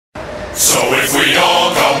So if we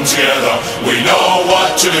all come together, we know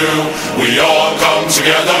what to do. We all come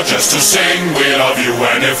together just to sing we love you.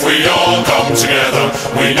 And if we all come together,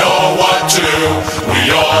 we know what to do.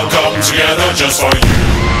 We all come together just for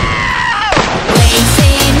you.